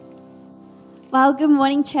Well, good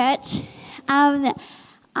morning, church. I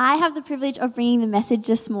have the privilege of bringing the message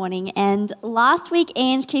this morning, and last week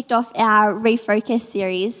Ange kicked off our Refocus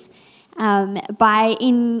series by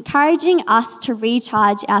encouraging us to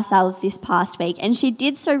recharge ourselves this past week, and she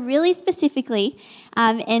did so really specifically,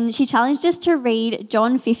 and she challenged us to read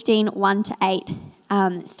John 15,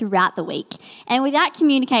 1-8 throughout the week. And without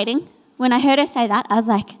communicating, when I heard her say that, I was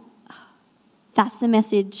like, oh, that's the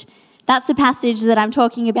message, that's the passage that I'm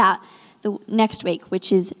talking about the next week,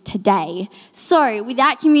 which is today. So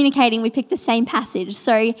without communicating, we picked the same passage.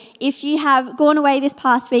 So if you have gone away this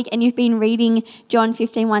past week and you've been reading John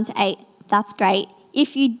 15, 1-8, that's great.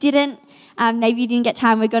 If you didn't, maybe you didn't get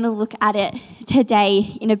time, we're going to look at it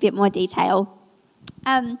today in a bit more detail.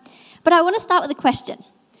 But I want to start with a question.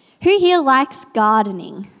 Who here likes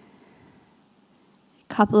gardening?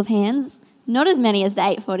 A couple of hands. Not as many as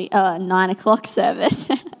the 9 o'clock service.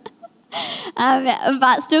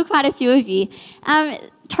 But still quite a few of you.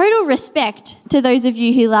 Total respect to those of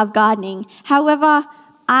you who love gardening. However,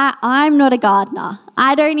 I'm not a gardener.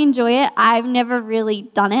 I don't enjoy it. I've never really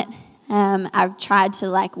done it. I've tried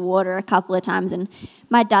to water a couple of times, and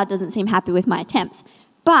my dad doesn't seem happy with my attempts.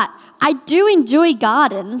 But I do enjoy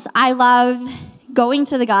gardens. I love going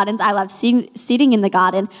to the gardens. I love sitting in the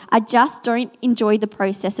garden. I just don't enjoy the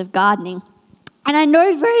process of gardening. And I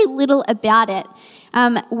know very little about it.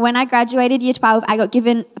 When I graduated year 12, I got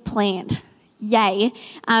given a plant. Yay.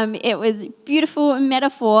 It was beautiful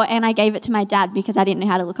metaphor, and I gave it to my dad because I didn't know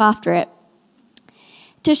how to look after it.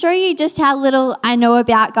 To show you just how little I know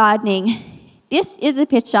about gardening, this is a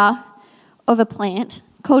picture of a plant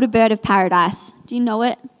called a bird of paradise. Do you know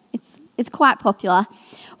it? It's quite popular.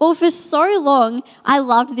 Well, for so long, I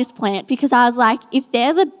loved this plant because I was like, if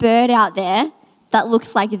there's a bird out there that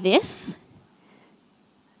looks like this,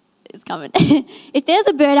 it's coming. If there's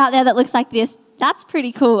a bird out there that looks like this, that's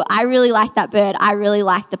pretty cool. I really like that bird. I really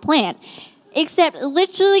like the plant. Except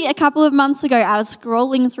literally a couple of months ago, I was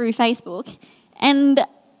scrolling through Facebook, and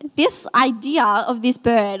this idea of this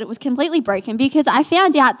bird was completely broken because I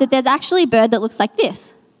found out that there's actually a bird that looks like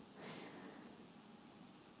this.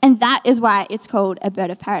 And that is why it's called a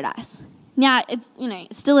bird of paradise. Now,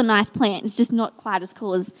 it's still a nice plant. It's just not quite as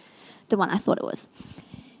cool as the one I thought it was.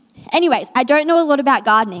 Anyways, I don't know a lot about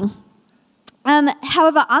gardening.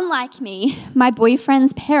 However, unlike me, my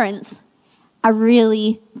boyfriend's parents are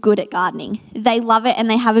really good at gardening. They love it and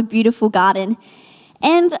they have a beautiful garden.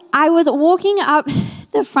 And I was walking up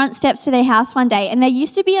the front steps to their house one day, and there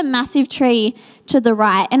used to be a massive tree to the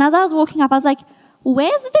right. And as I was walking up, I was like,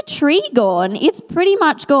 where's the tree gone? It's pretty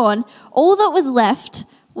much gone. All that was left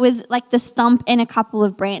was the stump and a couple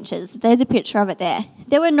of branches. There's a picture of it there.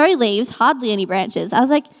 There were no leaves, hardly any branches. I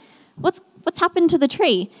was like, what's happened to the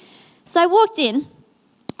tree? So I walked in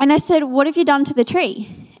and I said, what have you done to the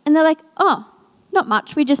tree? And they're like, oh, not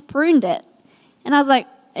much. We just pruned it. And I was like,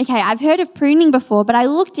 okay, I've heard of pruning before, but I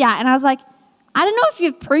looked out and I was like, I don't know if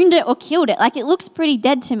you've pruned it or killed it. It looks pretty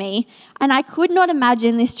dead to me. And I could not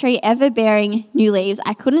imagine this tree ever bearing new leaves.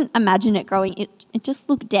 I couldn't imagine it growing. It just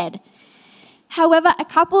looked dead. However, a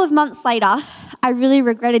couple of months later, I really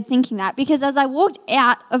regretted thinking that because as I walked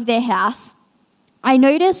out of their house, I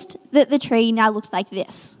noticed that the tree now looked like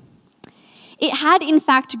this. It had, in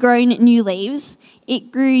fact, grown new leaves.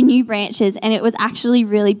 It grew new branches, and it was actually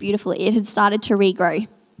really beautiful. It had started to regrow.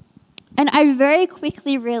 And I very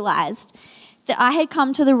quickly realized that I had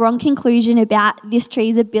come to the wrong conclusion about this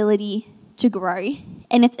tree's ability to grow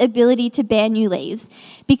and its ability to bear new leaves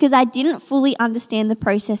because I didn't fully understand the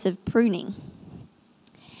process of pruning.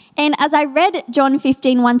 And as I read John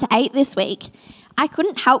 15, 1-8 this week, I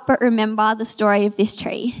couldn't help but remember the story of this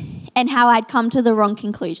tree and how I'd come to the wrong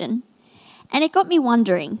conclusion. And it got me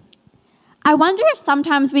wondering. I wonder if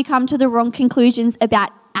sometimes we come to the wrong conclusions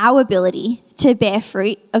about our ability to bear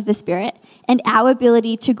fruit of the Spirit and our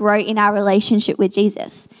ability to grow in our relationship with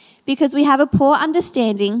Jesus because we have a poor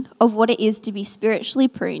understanding of what it is to be spiritually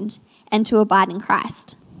pruned and to abide in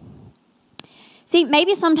Christ. See,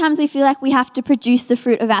 maybe sometimes we feel like we have to produce the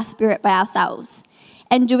fruit of our Spirit by ourselves,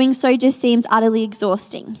 and doing so just seems utterly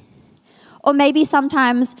exhausting. Or maybe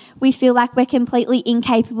sometimes we feel like we're completely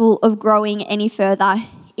incapable of growing any further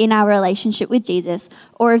in our relationship with Jesus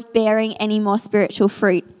or of bearing any more spiritual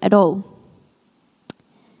fruit at all.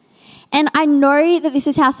 And I know that this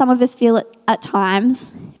is how some of us feel at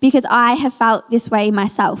times because I have felt this way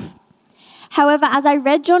myself. However, as I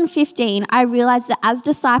read John 15, I realized that as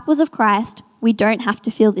disciples of Christ, we don't have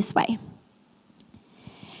to feel this way.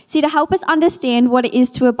 See, to help us understand what it is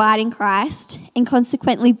to abide in Christ and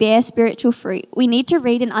consequently bear spiritual fruit, we need to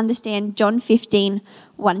read and understand John 15,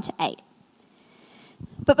 1-8.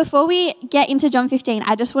 But before we get into John 15,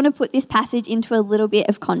 I just want to put this passage into a little bit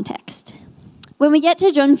of context. When we get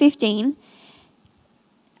to John 15,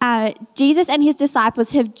 Jesus and his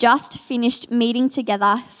disciples have just finished meeting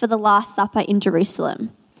together for the Last Supper in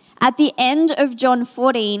Jerusalem. At the end of John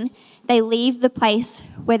 14, they leave the place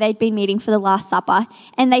where they'd been meeting for the Last Supper,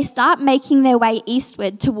 and they start making their way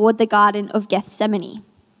eastward toward the Garden of Gethsemane.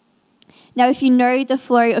 Now, if you know the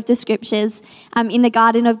flow of the scriptures, in the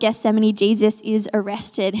Garden of Gethsemane, Jesus is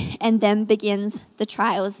arrested, and then begins the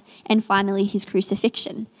trials, and finally his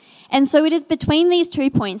crucifixion. And so it is between these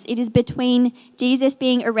 2 points. It is between Jesus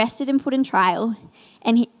being arrested and put in trial,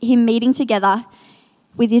 and him meeting together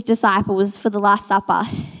with his disciples for the Last Supper,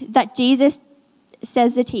 that Jesus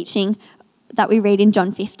says the teaching that we read in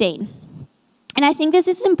John 15. And I think this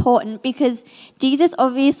is important because Jesus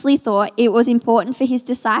obviously thought it was important for his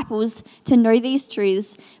disciples to know these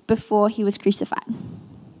truths before he was crucified.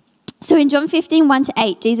 So in John 15,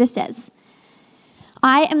 1-8, Jesus says,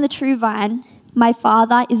 "I am the true vine, my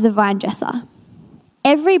Father is the vine dresser.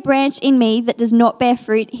 Every branch in me that does not bear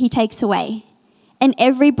fruit, he takes away. And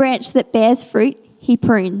every branch that bears fruit, he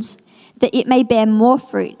prunes, that it may bear more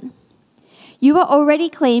fruit. You are already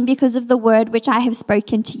clean because of the word which I have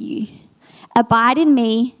spoken to you. Abide in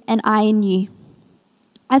me, and I in you.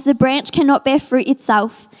 As the branch cannot bear fruit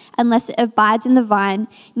itself unless it abides in the vine,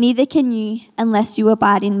 neither can you unless you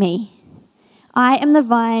abide in me. I am the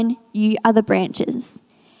vine, you are the branches.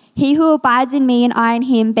 He who abides in me and I in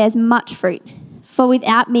him bears much fruit, for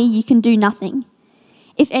without me you can do nothing.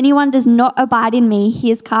 If anyone does not abide in me,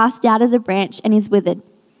 he is cast out as a branch and is withered.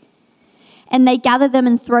 And they gather them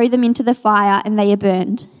and throw them into the fire, and they are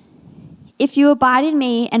burned. If you abide in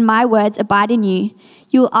me and my words abide in you,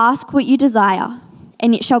 you will ask what you desire,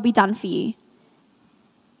 and it shall be done for you.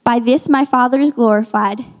 By this my Father is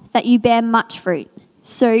glorified, that you bear much fruit,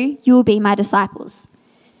 so you will be my disciples."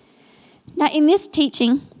 Now in this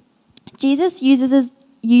teaching, Jesus uses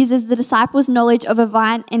the disciples' knowledge of a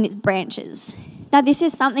vine and its branches. Now this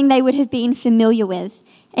is something they would have been familiar with,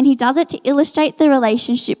 and he does it to illustrate the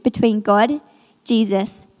relationship between God,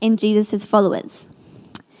 Jesus, and Jesus' followers.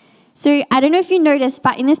 So I don't know if you noticed,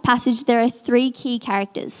 but in this passage there are 3 key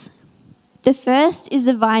characters. The first is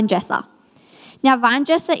the vine dresser. Now vine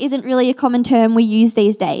dresser isn't really a common term we use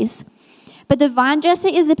these days, but the vine dresser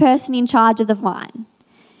is the person in charge of the vine.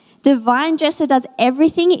 The vine dresser does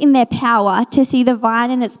everything in their power to see the vine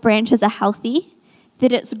and its branches are healthy,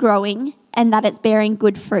 that it's growing, and that it's bearing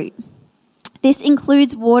good fruit. This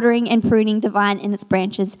includes watering and pruning the vine and its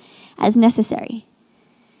branches as necessary.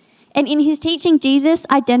 And in his teaching, Jesus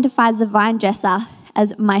identifies the vine dresser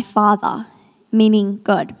as my Father, meaning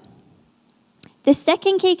God. The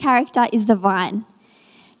second key character is the vine.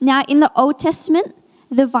 Now, in the Old Testament,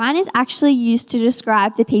 the vine is actually used to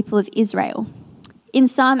describe the people of Israel. In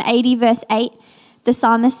Psalm 80, verse 8, the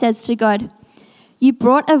psalmist says to God, "You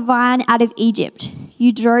brought a vine out of Egypt.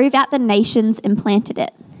 You drove out the nations and planted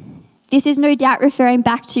it." This is no doubt referring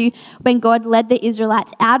back to when God led the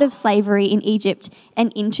Israelites out of slavery in Egypt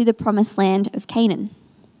and into the promised land of Canaan.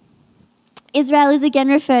 Israel is again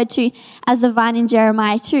referred to as the vine in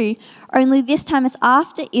Jeremiah 2, only this time it's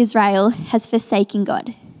after Israel has forsaken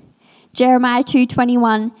God. Jeremiah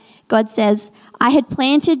 2:21, God says, "I had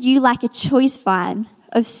planted you like a choice vine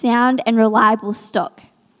of sound and reliable stock.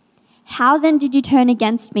 How then did you turn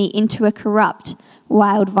against me into a corrupt,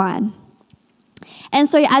 wild vine?" And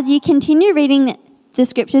so as you continue reading the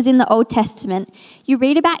scriptures in the Old Testament, you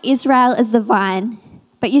read about Israel as the vine,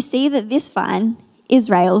 but you see that this vine,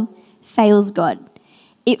 Israel, fails God.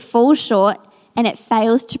 It falls short and it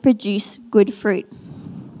fails to produce good fruit.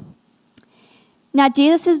 Now,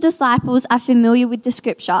 Jesus' disciples are familiar with the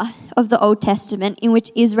scripture of the Old Testament in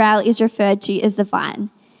which Israel is referred to as the vine.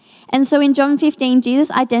 And so in John 15, Jesus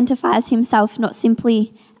identifies himself not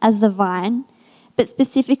simply as the vine, but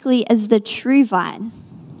specifically as the true vine.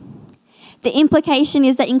 The implication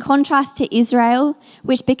is that in contrast to Israel,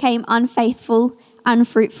 which became unfaithful,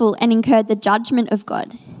 unfruitful, and incurred the judgment of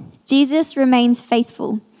God, Jesus remains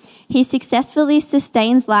faithful. He successfully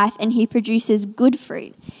sustains life and he produces good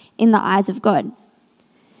fruit in the eyes of God.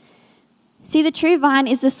 See, the true vine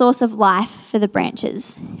is the source of life for the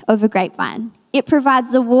branches of a grapevine. It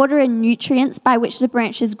provides the water and nutrients by which the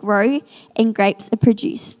branches grow and grapes are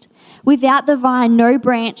produced. Without the vine, no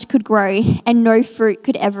branch could grow and no fruit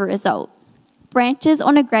could ever result. Branches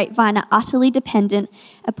on a grapevine are utterly dependent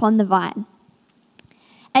upon the vine.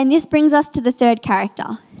 And this brings us to the third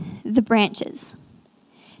character, the branches.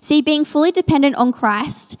 See, being fully dependent on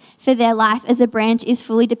Christ for their life as a branch is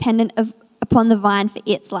fully dependent upon the vine for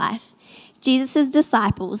its life. Jesus'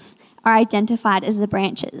 disciples are identified as the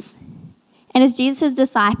branches. And as Jesus'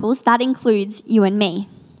 disciples, that includes you and me.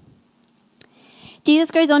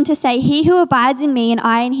 Jesus goes on to say, "He who abides in me and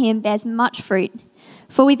I in him bears much fruit,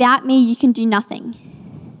 for without me you can do nothing."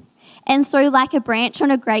 And so, like a branch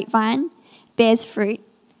on a grapevine bears fruit,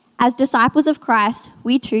 as disciples of Christ,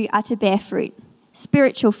 we too are to bear fruit,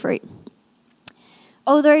 spiritual fruit.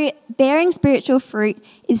 Although bearing spiritual fruit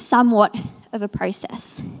is somewhat of a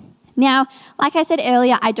process. Now, like I said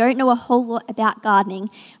earlier, I don't know a whole lot about gardening,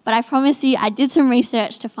 but I promise you I did some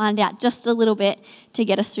research to find out just a little bit to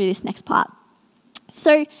get us through this next part.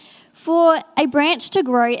 So, for a branch to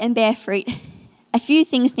grow and bear fruit, a few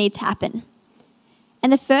things need to happen.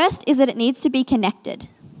 And the first is that it needs to be connected.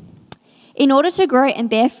 In order to grow and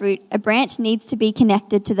bear fruit, a branch needs to be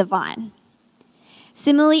connected to the vine.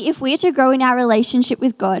 Similarly, if we are to grow in our relationship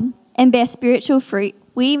with God and bear spiritual fruit,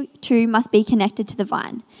 we too must be connected to the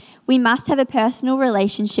vine. We must have a personal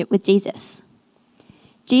relationship with Jesus.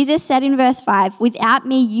 Jesus said in verse 5, "Without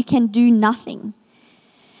me you can do nothing."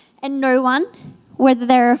 And no one, whether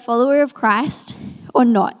they're a follower of Christ or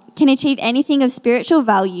not, can achieve anything of spiritual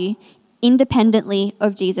value independently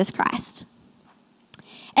of Jesus Christ.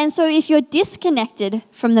 And so if you're disconnected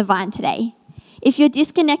from the vine today, if you're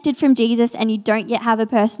disconnected from Jesus and you don't yet have a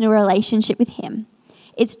personal relationship with him,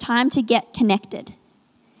 it's time to get connected.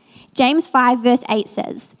 James 5 verse 8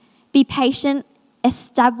 says, "Be patient,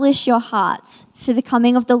 establish your hearts, for the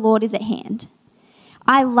coming of the Lord is at hand."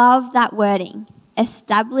 I love that wording,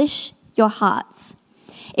 establish your hearts.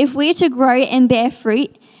 If we're to grow and bear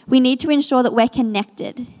fruit, we need to ensure that we're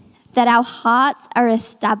connected, that our hearts are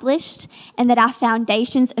established, and that our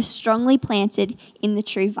foundations are strongly planted in the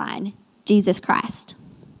true vine, Jesus Christ.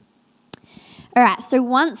 All right, so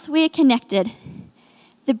once we're connected,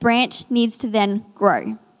 the branch needs to then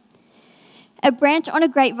grow. A branch on a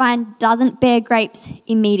grapevine doesn't bear grapes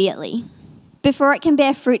immediately. Before it can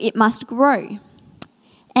bear fruit, it must grow.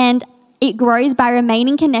 And it grows by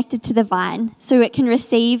remaining connected to the vine so it can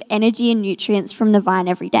receive energy and nutrients from the vine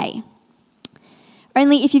every day.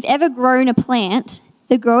 Only if you've ever grown a plant,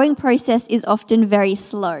 the growing process is often very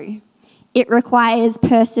slow. It requires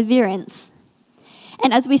perseverance.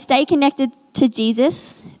 And as we stay connected to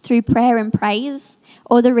Jesus through prayer and praise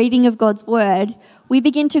or the reading of God's word, we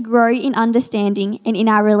begin to grow in understanding and in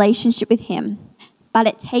our relationship with him. But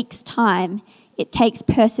it takes time. It takes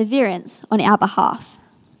perseverance on our behalf.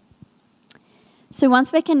 So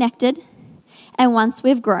once we're connected and once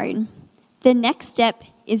we've grown, the next step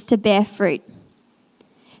is to bear fruit.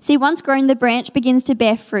 See, once grown, the branch begins to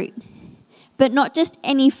bear fruit, but not just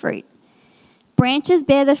any fruit. Branches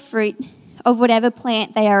bear the fruit of whatever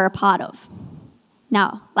plant they are a part of.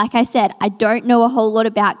 Now, like I said, I don't know a whole lot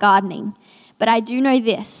about gardening, but I do know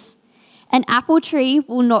this. An apple tree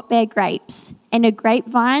will not bear grapes, and a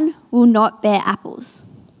grapevine will not bear apples.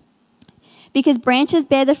 Because branches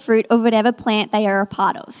bear the fruit of whatever plant they are a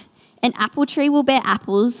part of. An apple tree will bear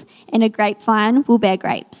apples, and a grapevine will bear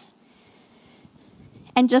grapes.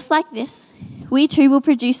 And just like this, we too will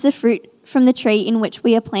produce the fruit from the tree in which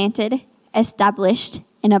we are planted, established,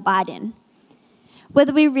 and abide in.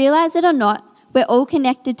 Whether we realize it or not, we're all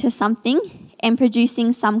connected to something and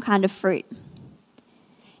producing some kind of fruit.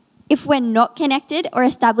 If we're not connected or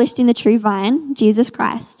established in the true vine, Jesus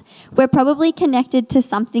Christ, we're probably connected to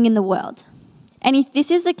something in the world. And if this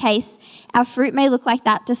is the case, our fruit may look like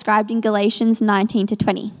that described in Galatians 19 to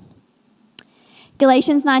 20.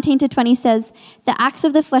 Galatians 19 to 20 says, "The acts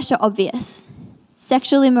of the flesh are obvious: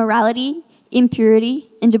 sexual immorality, impurity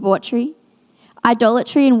and debauchery,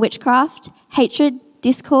 idolatry and witchcraft, hatred,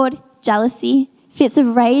 discord, jealousy, fits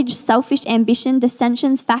of rage, selfish ambition,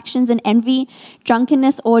 dissensions, factions and envy,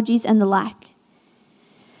 drunkenness, orgies and the like."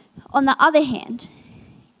 On the other hand,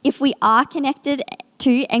 if we are connected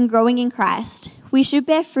to and growing in Christ, we should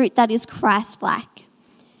bear fruit that is Christ-like.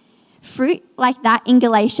 Fruit like that in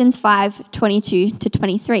Galatians 5:22 to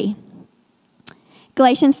 23.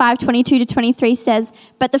 Galatians 5:22 to 23 says,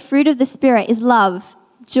 "But the fruit of the Spirit is love,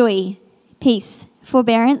 joy, peace,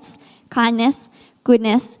 forbearance, kindness,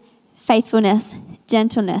 goodness, faithfulness,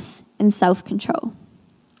 gentleness, and self-control."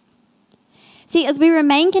 See, as we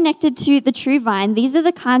remain connected to the true vine, these are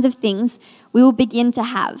the kinds of things we will begin to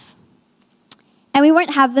have. And we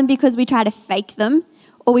won't have them because we try to fake them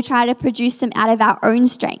or we try to produce them out of our own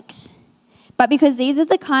strength, but because these are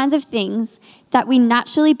the kinds of things that we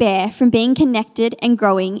naturally bear from being connected and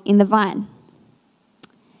growing in the vine.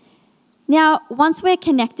 Now, once we're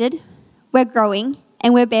connected, we're growing,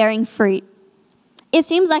 and we're bearing fruit, it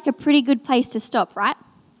seems like a pretty good place to stop, right?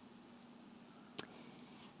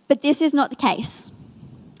 But this is not the case,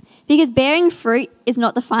 because bearing fruit is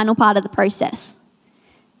not the final part of the process.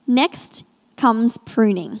 Next comes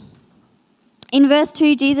pruning. In verse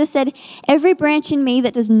 2, Jesus said, "Every branch in me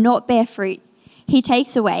that does not bear fruit, he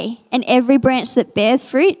takes away, and every branch that bears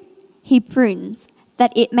fruit, he prunes,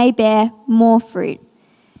 that it may bear more fruit."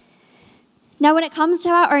 Now, when it comes to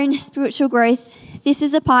our own spiritual growth, this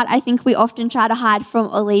is a part I think we often try to hide from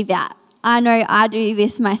or leave out. I know I do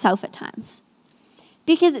this myself at times.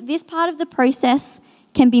 Because this part of the process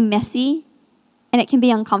can be messy and it can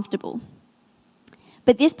be uncomfortable.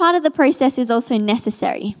 But this part of the process is also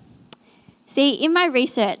necessary. See, in my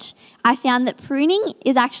research, I found that pruning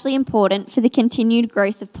is actually important for the continued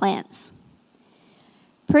growth of plants.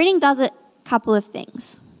 Pruning does a couple of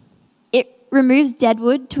things. It removes dead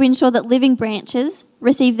wood to ensure that living branches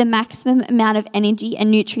receive the maximum amount of energy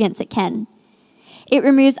and nutrients it can. It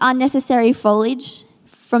removes unnecessary foliage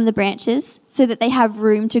from the branches so that they have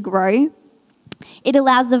room to grow. It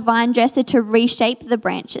allows the vine dresser to reshape the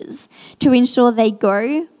branches to ensure they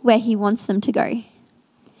go where he wants them to go.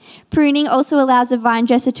 Pruning also allows the vine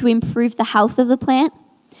dresser to improve the health of the plant,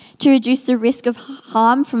 to reduce the risk of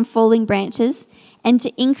harm from falling branches, and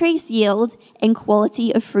to increase yield and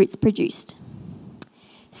quality of fruits produced.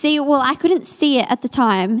 See, well, I couldn't see it at the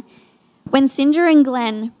time. When Cinder and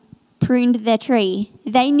Glenn pruned their tree,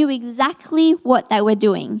 they knew exactly what they were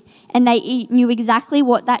doing, and they knew exactly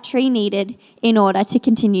what that tree needed in order to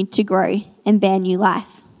continue to grow and bear new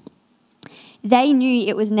life. They knew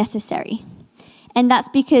it was necessary. And that's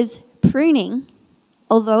because pruning,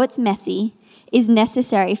 although it's messy, is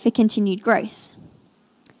necessary for continued growth.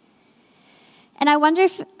 And I wonder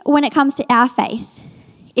if, when it comes to our faith,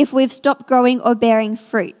 if we've stopped growing or bearing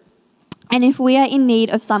fruit, and if we are in need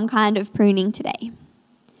of some kind of pruning today.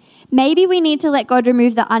 Maybe we need to let God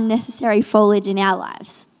remove the unnecessary foliage in our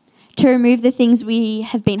lives, to remove the things we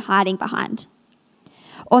have been hiding behind.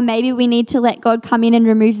 Or maybe we need to let God come in and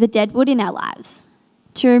remove the dead wood in our lives,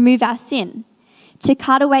 to remove our sin, to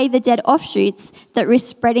cut away the dead offshoots that risk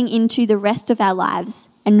spreading into the rest of our lives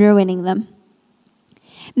and ruining them.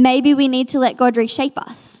 Maybe we need to let God reshape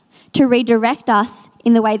us, to redirect us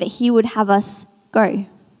in the way that he would have us go.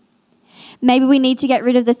 Maybe we need to get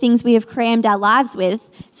rid of the things we have crammed our lives with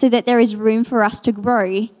so that there is room for us to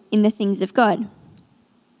grow in the things of God.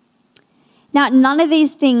 Now, none of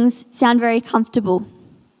these things sound very comfortable.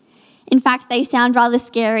 In fact, they sound rather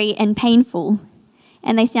scary and painful,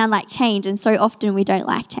 and they sound like change, and so often we don't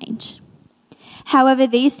like change. However,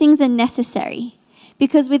 these things are necessary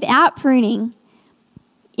because without pruning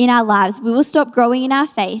in our lives, we will stop growing in our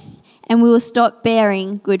faith and we will stop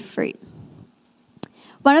bearing good fruit.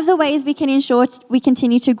 One of the ways we can ensure we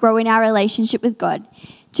continue to grow in our relationship with God,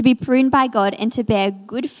 to be pruned by God and to bear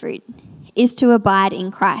good fruit, is to abide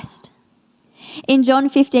in Christ. In John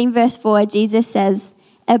 15, verse 4, Jesus says,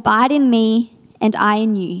 "Abide in me and I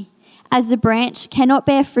in you. As the branch cannot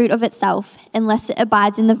bear fruit of itself unless it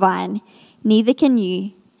abides in the vine, neither can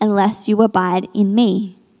you unless you abide in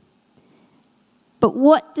me." But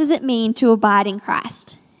what does it mean to abide in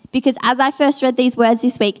Christ? Because as I first read these words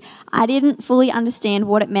this week, I didn't fully understand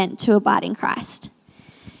what it meant to abide in Christ.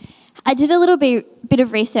 I did a little bit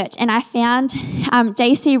of research and I found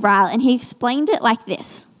J.C. Ryle, and he explained it like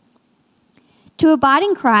this. To abide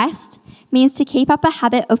in Christ means to keep up a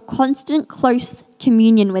habit of constant close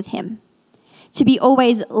communion with him, to be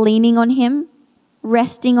always leaning on him,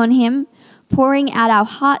 resting on him, pouring out our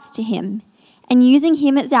hearts to him, and using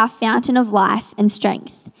him as our fountain of life and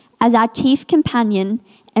strength, as our chief companion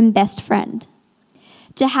and best friend.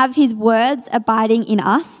 To have his words abiding in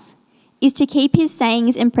us is to keep his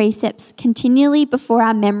sayings and precepts continually before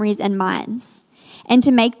our memories and minds, and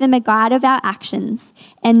to make them a guide of our actions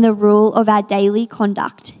and the rule of our daily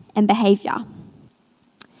conduct and behaviour.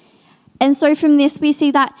 And so from this we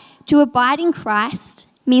see that to abide in Christ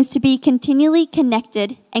means to be continually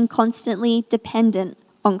connected and constantly dependent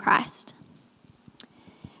on Christ.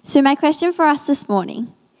 So my question for us this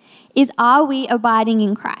morning is, are we abiding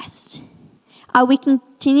in Christ? Are we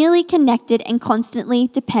continually connected and constantly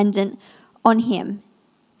dependent on him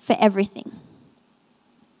for everything?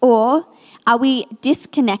 Or are we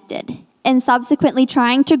disconnected and subsequently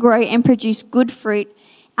trying to grow and produce good fruit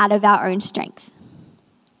out of our own strength?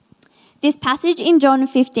 This passage in John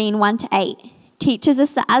 15, 1-8 teaches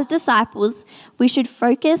us that as disciples, we should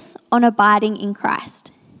focus on abiding in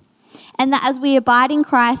Christ. And that as we abide in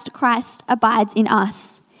Christ, Christ abides in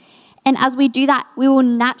us. And as we do that, we will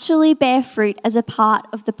naturally bear fruit as a part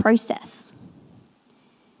of the process.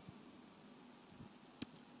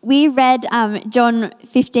 We read John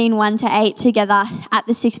 15, 1-8 together at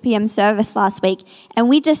the 6 p.m. service last week, and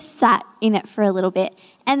we just sat in it for a little bit.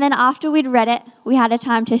 And then after we'd read it, we had a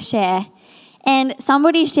time to share. And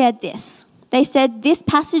somebody shared this. They said, this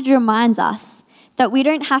passage reminds us that we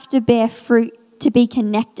don't have to bear fruit fruit to be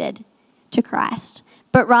connected to Christ,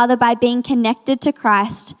 but rather by being connected to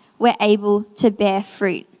Christ, we're able to bear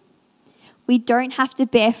fruit. We don't have to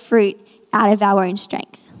bear fruit out of our own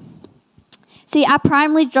strength. See, our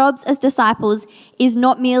primary jobs as disciples is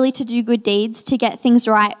not merely to do good deeds, to get things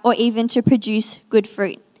right, or even to produce good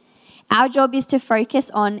fruit. Our job is to focus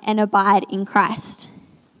on and abide in Christ.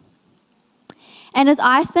 And as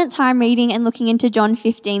I spent time reading and looking into John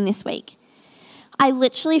 15 this week, I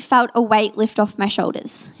literally felt a weight lift off my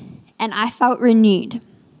shoulders, and I felt renewed.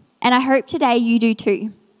 And I hope today you do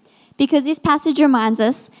too, because this passage reminds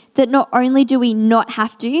us that not only do we not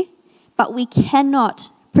have to, but we cannot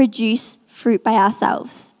produce fruit by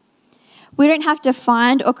ourselves. We don't have to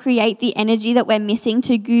find or create the energy that we're missing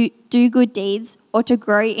to do good deeds or to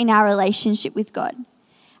grow in our relationship with God.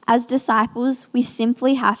 As disciples, we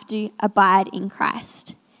simply have to abide in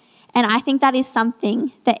Christ. And I think that is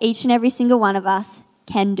something that each and every single one of us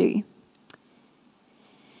can do.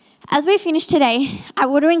 As we finish today, I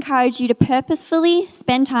want to encourage you to purposefully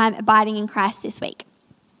spend time abiding in Christ this week.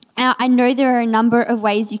 Now, I know there are a number of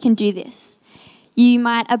ways you can do this. You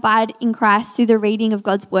might abide in Christ through the reading of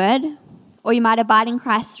God's word, or you might abide in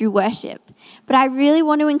Christ through worship. But I really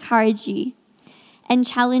want to encourage you and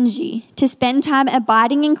challenge you to spend time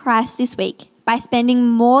abiding in Christ this week by spending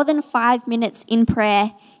more than 5 minutes in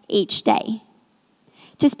prayer each day.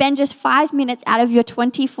 To spend just 5 minutes out of your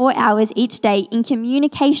 24 hours each day in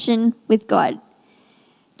communication with God.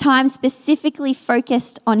 Time specifically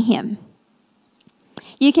focused on Him.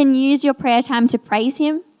 You can use your prayer time to praise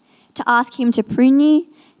Him, to ask Him to prune you,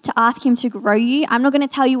 to ask Him to grow you. I'm not going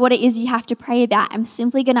to tell you what it is you have to pray about. I'm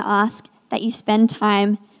simply going to ask that you spend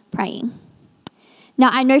time praying. Now,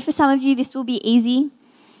 I know for some of you this will be easy.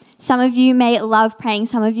 Some of you may love praying.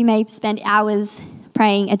 Some of you may spend hours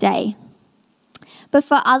praying a day. But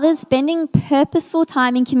for others, spending purposeful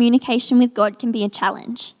time in communication with God can be a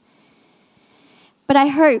challenge. But I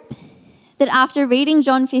hope that after reading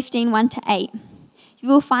John 15, 1-8, you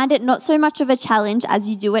will find it not so much of a challenge as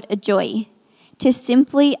you do it a joy to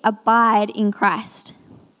simply abide in Christ.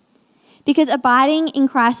 Because abiding in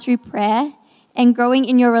Christ through prayer and growing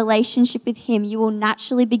in your relationship with Him, you will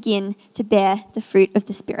naturally begin to bear the fruit of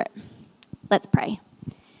the Spirit. Let's pray.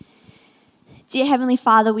 Dear Heavenly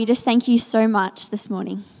Father, we just thank you so much this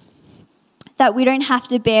morning that we don't have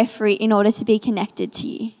to bear fruit in order to be connected to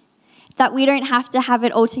you, that we don't have to have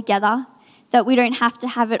it all together, that we don't have to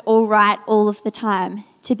have it all right all of the time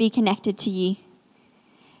to be connected to you.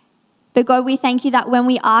 But God, we thank you that when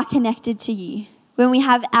we are connected to you, when we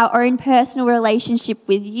have our own personal relationship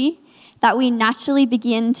with you, that we naturally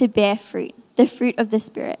begin to bear fruit, the fruit of the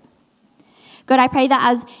Spirit. God, I pray that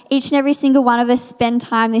as each and every single one of us spend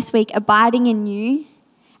time this week abiding in you,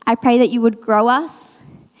 I pray that you would grow us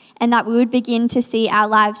and that we would begin to see our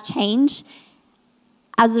lives change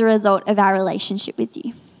as a result of our relationship with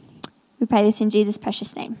you. We pray this in Jesus'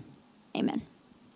 precious name. Amen.